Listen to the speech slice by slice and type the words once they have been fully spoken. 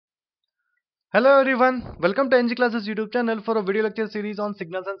Hello everyone, welcome to EnggClasses YouTube channel for a video lecture series on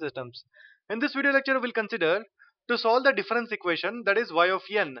signals and systems. In this video lecture, we'll consider to solve the difference equation, that is y of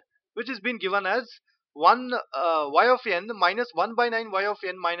n, which is been given as 1 y of n minus 1 by 9 y of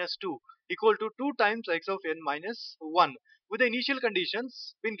n minus 2 equal to 2 times x of n minus 1, with the initial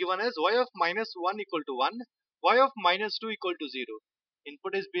conditions been given as y of minus 1 equal to 1, y of minus 2 equal to 0.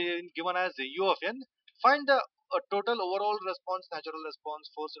 Input is being given as u of n. Find the total overall response, natural response,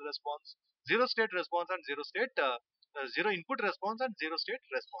 forced response, zero state response, and zero input response and zero state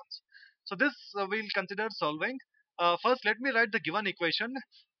response. So this we'll consider solving. First, let me write the given equation,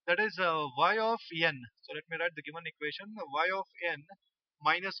 that is y of n. So let me write the given equation, y of n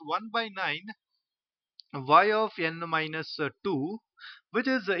minus 1 by 9 y of n minus 2, which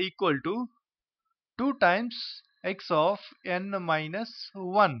is equal to 2 times x of n minus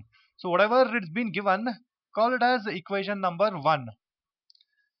 1. So whatever it's been given, call it as equation number 1.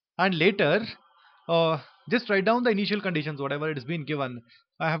 And later, just write down the initial conditions, whatever it has been given.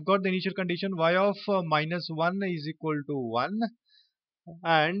 I have got the initial condition y of minus 1 is equal to 1,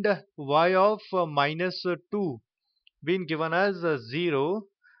 and y of minus 2 been given as 0,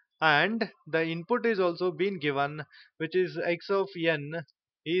 and the input is also been given, which is x of n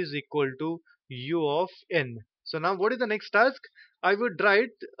is equal to u of n. So now what is the next task? I would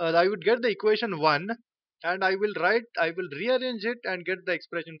get the equation 1, and I will rearrange it and get the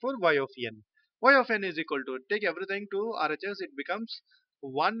expression for y of n. Y of n is equal to, take everything to RHS, it becomes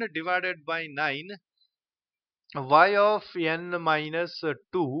 1 divided by 9 y of n minus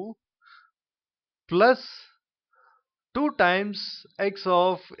 2 plus 2 times x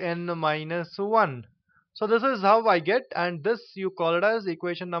of n minus 1. So this is how I get, and this you call it as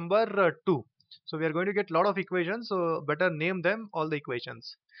equation number 2. So we are going to get a lot of equations, so better name them all the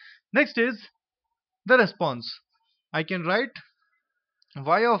equations. Next is the response. I can write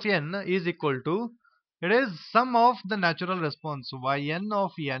y of n is equal to, it is sum of the natural response yn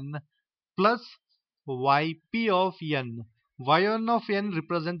of n plus yp of n. Yn of n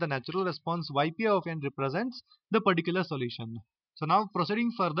represents the natural response, yp of n represents the particular solution. So now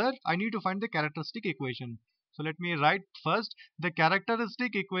proceeding further, I need to find the characteristic equation. So let me write first the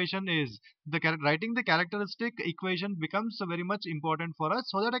characteristic equation is, writing the characteristic equation becomes very much important for us,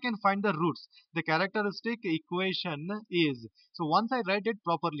 so that I can find the roots. The characteristic equation is, so once I write it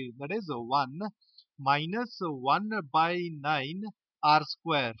properly, that is 1 minus 1 by 9 r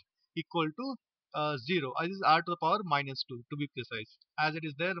square equal to 0. This is r to the power minus 2 to be precise. As it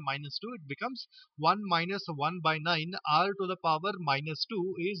is there minus 2, it becomes 1 minus 1 by 9 r to the power minus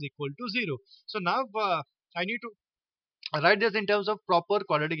 2 is equal to 0. So now I need to write this in terms of proper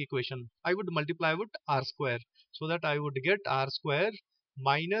quadratic equation. I would multiply with r square, so that I would get r square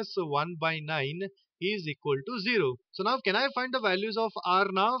minus 1 by 9 is equal to 0. So now can I find the values of r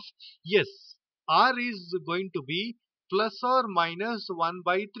now? Yes, r is going to be plus or minus 1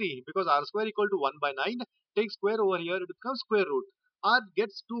 by 3, because r square equal to 1 by 9, take square over here, it becomes square root. R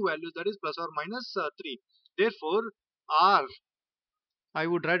gets two values, that is plus or minus 3. Therefore r, I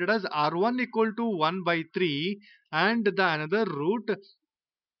would write it as r1 equal to 1 by 3, and the another root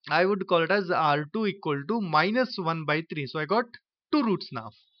I would call it as r2 equal to minus 1 by 3. So I got two roots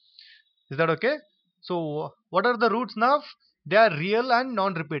now. Is that okay? So what are the roots now? They are real and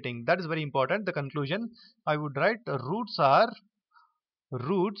non-repeating. That is very important. The conclusion, I would write roots are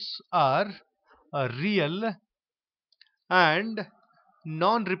real and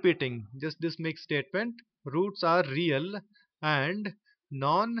non-repeating. Just this makes statement. Roots are real and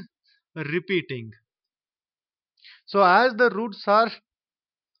non-repeating. So as the roots are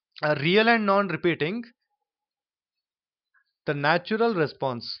real and non-repeating, the natural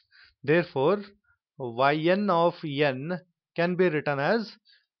response, therefore yn of n can be written as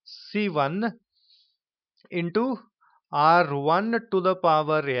c1 into r1 to the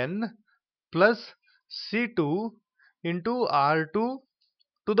power n plus c2 into r2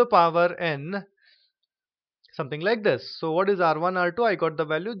 to the power n, something like this. So what is r1, r2? I got the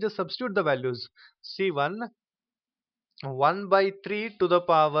value, just substitute the values. c1 1 by 3 to the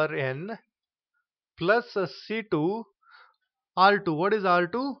power n plus c2 r2. What is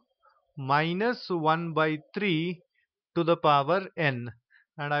r2? Minus 1 by 3 to the power n,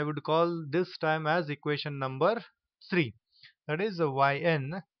 and I would call this time as equation number 3, that is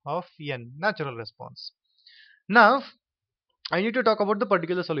yn of n, natural response. Now I need to talk about the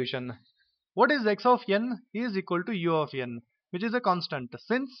particular solution. What is x of n is equal to u of n, which is a constant.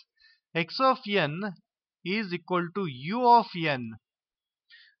 Since x of n is equal to u of n,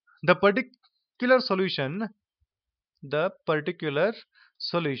 the particular solution,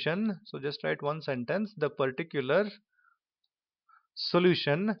 so just write one sentence, the particular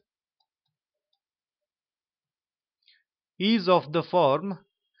solution is of the form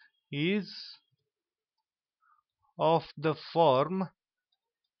is of the form.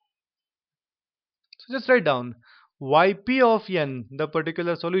 So just write down yp of n, the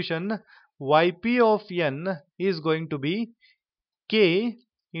particular solution yp of n is going to be k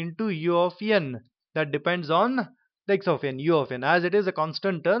into u of n. That depends on the x of n, u of n. As it is a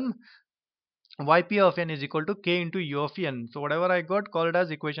constant term, yp of n is equal to k into u of n. So whatever I got, call it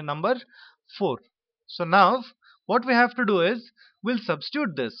as equation number 4. So now what we have to do is we'll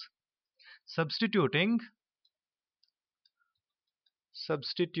substitute this. Substituting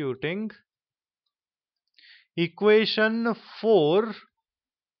equation 4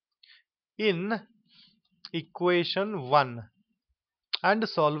 in equation 1 and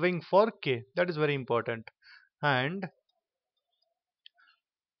solving for k. That is very important. And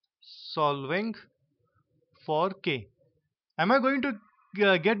solving for k. Am I going to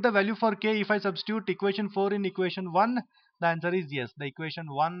get the value for k if I substitute equation 4 in equation 1? The answer is yes. The equation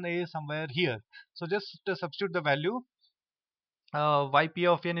 1 is somewhere here. So just substitute the value yp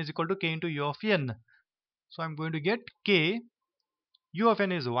of n is equal to k into u of n. So I'm going to get k, u of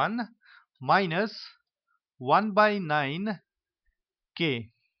n is 1 minus 1 by 9 k.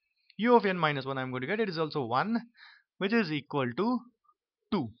 U of n minus 1 I'm going to get, it is also 1, which is equal to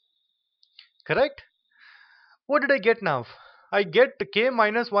 2. Correct? What did I get now? I get k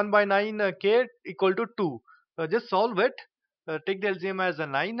minus 1 by 9 k equal to 2. Just solve it. Take the LCM as a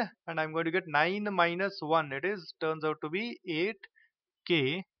 9 and I'm going to get 9 minus 1. It is turns out to be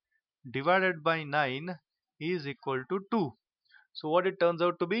 8k divided by 9 is equal to 2. So what it turns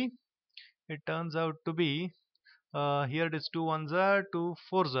out to be? It turns out to be here it is 2 ones are 2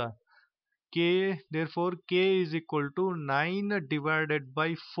 fours are k, therefore k is equal to 9 divided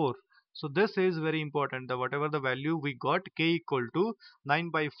by 4. So this is very important. Whatever the value we got, k equal to 9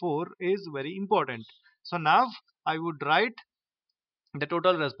 by 4 is very important. So now I would write the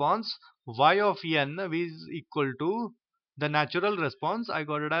total response y of n is equal to the natural response. I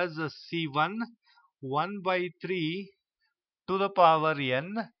got it as c1 1 by 3 to the power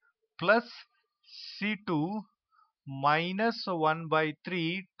n plus c2 minus 1 by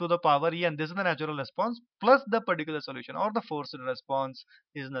 3 to the power n. This is the natural response plus the particular solution, or the forced response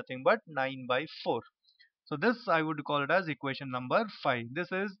is nothing but 9 by 4. So this I would call it as equation number 5. This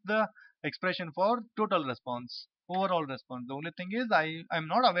is the expression for total response, overall response. The only thing is I'm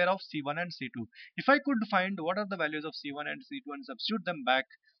not aware of C1 and C2. If I could find what are the values of C1 and C2 and substitute them back,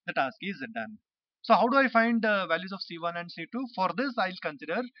 the task is done. So how do I find values of C1 and C2? For this I'll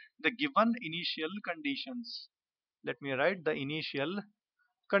consider the given initial conditions. Let me write the initial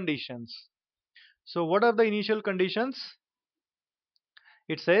conditions. So what are the initial conditions?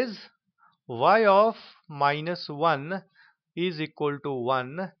 It says y of minus 1 is equal to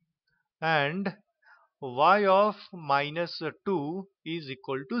 1 and y of minus 2 is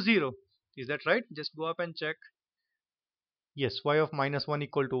equal to 0. Is that right? Just go up and check. Yes, y of minus 1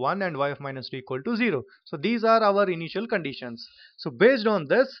 equal to 1 and y of minus 2 equal to 0. So these are our initial conditions. So based on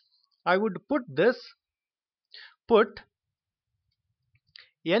this, I would put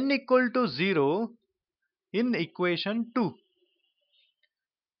n equal to 0 in equation 2.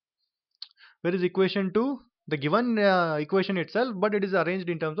 Where is equation 2? The given equation itself, but it is arranged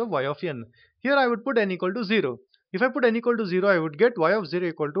in terms of y of n. Here I would put n equal to 0. If I put n equal to 0, I would get y of 0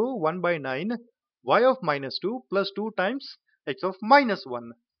 equal to 1 by 9 y of minus 2 plus 2 times x of minus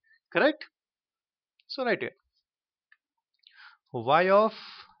 1. Correct? So write it. Y of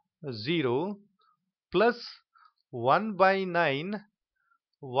 0 plus 1 by 9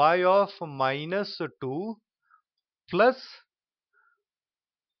 y of minus 2 plus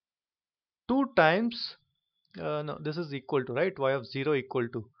 2 times no, this is equal to, right, y of 0 equal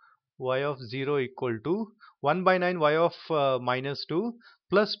to 1 by 9 y of minus 2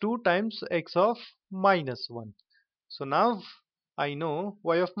 plus 2 times x of minus 1. So now I know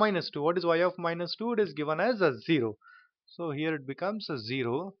y of minus 2. What is y of minus 2? It is given as a 0. So here it becomes a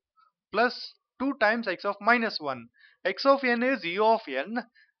 0 plus 2 times x of minus 1. X of n is u of n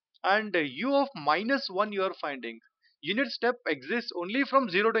and u of minus 1 you are finding. Unit step exists only from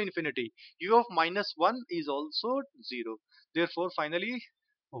 0 to infinity. U of minus 1 is also 0. Therefore, finally,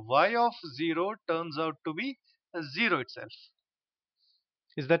 y of 0 turns out to be 0 itself.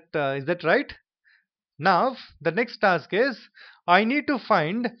 Is that right? Now, the next task is I need to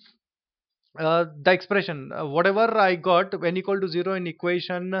find the expression, whatever I got n equal to 0 in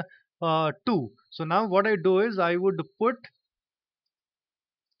equation 2. So now what I do is I would put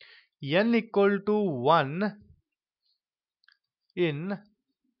n equal to 1 in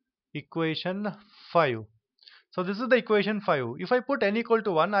equation 5. So this is the equation 5. If I put n equal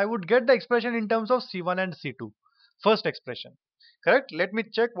to 1, I would get the expression in terms of C1 and C2. first expression. Correct? Let me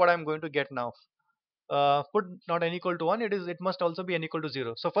check what I'm going to get now. Put not n equal to 1, it must also be n equal to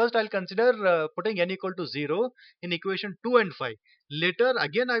 0. So first I'll consider putting n equal to 0 in equation 2 and 5. Later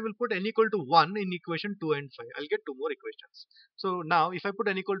again I will put n equal to 1 in equation 2 and 5. I'll get two more equations. So now if I put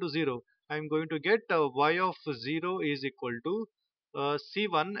n equal to 0, I'm going to get y of 0 is equal to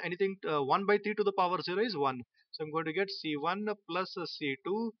c1, anything 1 by 3 to the power 0 is 1. So I'm going to get c1 plus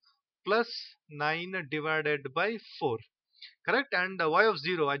c2 plus 9 divided by 4. Correct? And y of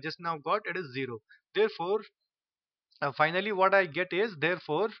 0 I just now got, it is 0. Therefore finally what I get is,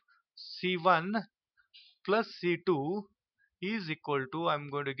 therefore c1 plus c2 is equal to, I'm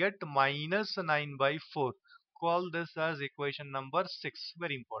going to get minus 9 by 4. Call this as equation number 6.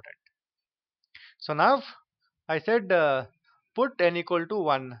 Very important. So now I said put n equal to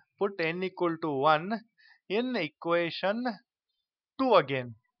 1. Put n equal to 1 in equation 2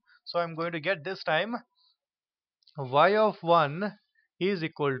 again. So I'm going to get this time y of 1 is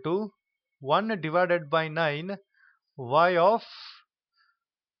equal to 1 divided by 9 y of,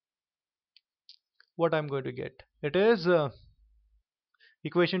 what I'm going to get. It is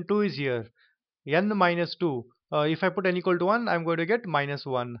equation 2 is here, n minus 2. If I put n equal to 1, I'm going to get minus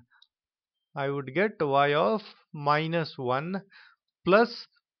 1. I would get y of minus 1 plus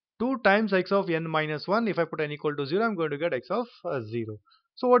 2 times x of n minus 1. If I put n equal to 0, I'm going to get x of 0.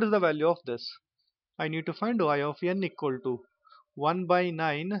 So what is the value of this? I need to find y of n equal to 1 by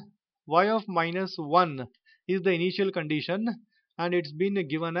 9. Y of minus 1 is the initial condition and it's been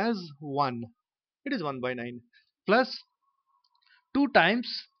given as 1. It is 1 by 9 plus 2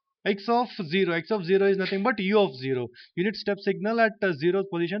 times x of 0. X of 0 is nothing but u of 0. Unit step signal at 0th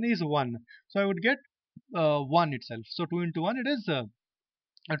position is 1. So I would get 1 itself. So 2 into 1, it is 2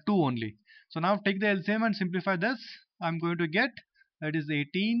 only. So now take the LCM and simplify this. I'm going to get, that is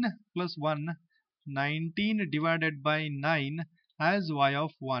 18 plus 1, 19 divided by 9 as y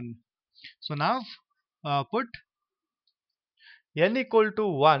of 1. So now put n equal to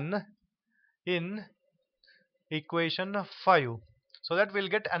 1 in equation 5. So that we'll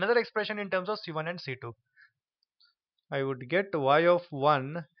get another expression in terms of C1 and C2. I would get y of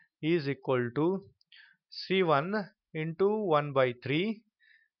 1 is equal to C1 into 1 by 3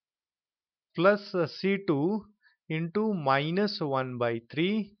 plus C2 into minus 1 by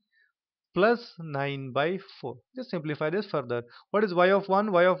 3 plus 9 by 4. Just simplify this further. What is y of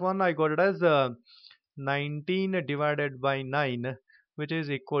 1? Y of 1 I got it as 19 divided by 9, which is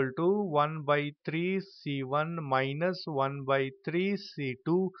equal to 1 by 3 C1 minus 1 by 3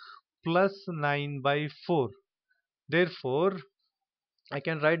 C2 plus 9 by 4. Therefore I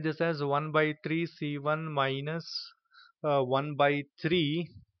can write this as 1 by 3 C1 minus 1 by 3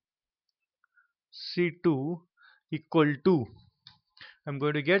 C2 equal to, I'm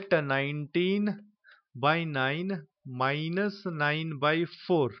going to get 19 by 9 minus 9 by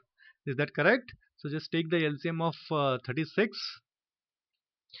 4. Is that correct? So just take the LCM of 36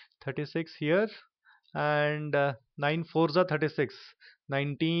 here, and 9 fours are 36,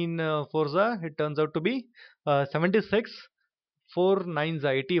 19 fours are, it turns out to be 76, 4 nines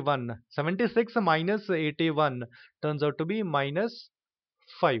are 81, 76 minus 81 turns out to be minus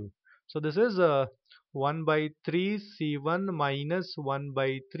 5. So this is 1 by 3 C1 minus 1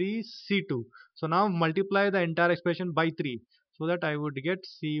 by 3 C2. So now multiply the entire expression by 3, so that I would get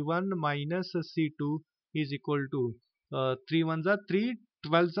C1 minus C2 is equal to 3 ones are 3,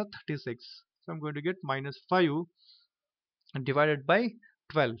 12s are 36. So I'm going to get minus 5 divided by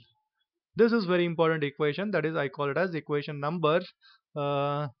 12. This is very important equation, that is I call it as equation number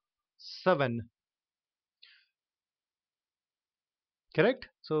 7. Correct?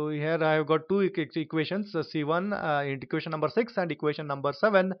 So here I have got two equations, C1 in equation number 6 and equation number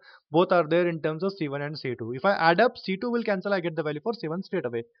 7. Both are there in terms of C1 and C2. If I add up, C2 will cancel, I get the value for C1 straight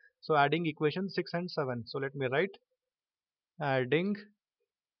away. So adding equation 6 and 7. So let me write adding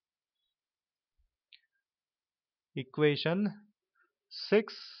equation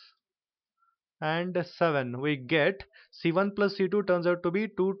 6 and 7, we get C1 plus C2 turns out to be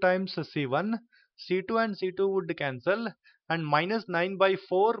 2 times C1. C2 and C2 would cancel, and minus 9 by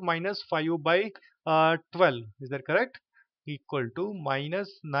 4 minus 5 by 12. Is that correct? Equal to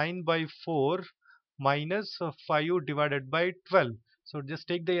minus 9 by 4 minus 5 divided by 12. So just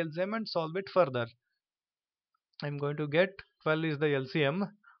take the LCM and solve it further. I'm going to get 12 is the LCM.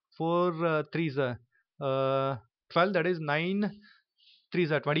 4 3s are 12, that is 9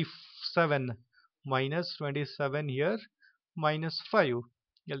 3s are 27 minus 27 here minus 5.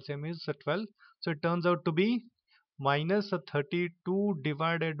 LCM is 12. So it turns out to be minus 32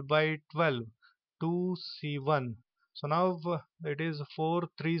 divided by 12 to C1. So now it is 4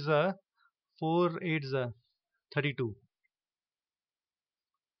 3s are 4 8s are 32.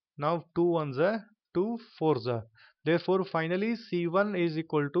 Now 2 ones are 2 fours are. Therefore, finally C1 is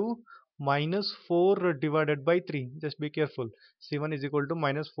equal to minus 4 divided by 3. Just be careful. C1 is equal to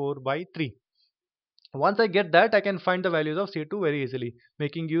minus 4 by 3. Once I get that, I can find the values of C2 very easily,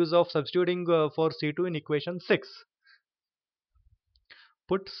 making use of substituting for C2 in equation 6.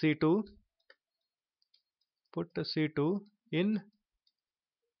 Put C2, put C2 in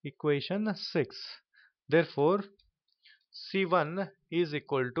equation 6. Therefore, C1 is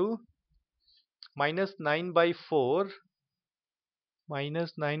equal to minus 9 by 4,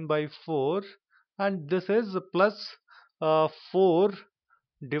 minus 9 by 4, and this is plus 4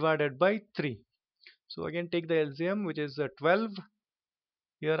 divided by 3. So again take the LCM, which is 12.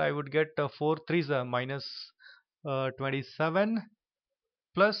 Here I would get 4 threes are minus 27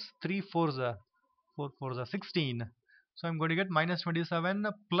 plus 3 fours are 4 fours are 16. So I'm going to get minus 27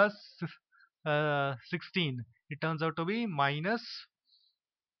 plus 16. It turns out to be minus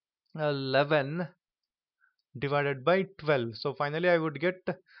 11 divided by 12. So finally I would get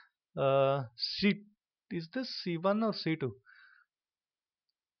C. Is this C1 or C2?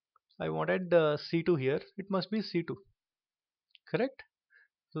 I wanted C2 here. It must be C2. Correct?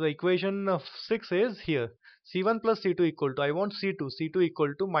 So the equation of 6 is here. C1 plus C2 equal to, I want C2. C2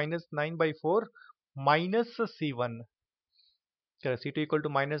 equal to minus 9 by 4 minus C1. Correct. C2 equal to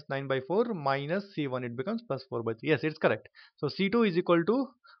minus 9 by 4 minus C1. It becomes plus 4 by 3. Yes, it's correct. So C2 is equal to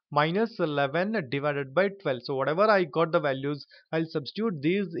minus 11 divided by 12. So whatever I got the values, I'll substitute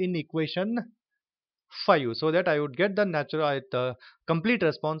these in equation 5 so that I would get the the complete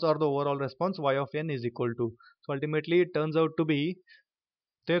response or the overall response y of n is equal to. So ultimately it turns out to be,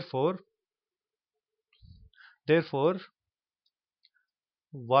 therefore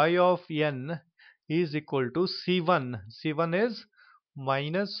y of n is equal to C1. C1 is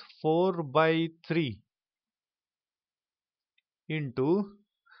minus 4 by 3 into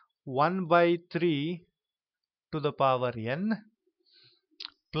 1 by 3 to the power n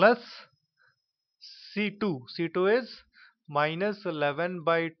plus C2. C2 is minus 11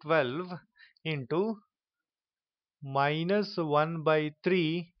 by 12 into minus 1 by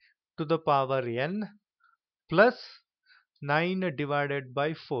 3 to the power n plus 9 divided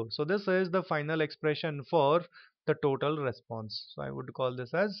by 4. So this is the final expression for the total response. So I would call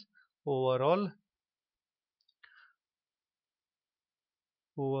this as overall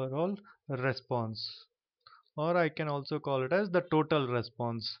response, or I can also call it as the total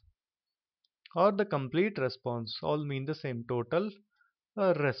response or the complete response. All mean the same, total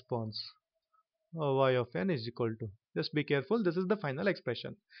response. Y of n is equal to, just be careful, this is the final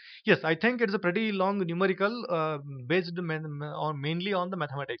expression. Yes, I think it's a pretty long numerical based on mainly on the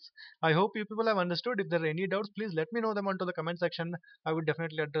mathematics. I hope you people have understood. If there are any doubts, please let me know them onto the comment section. I would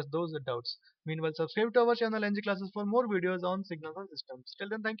definitely address those doubts. Meanwhile, subscribe to our channel NG Classes for more videos on signals and systems. Till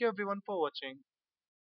then, thank you everyone for watching.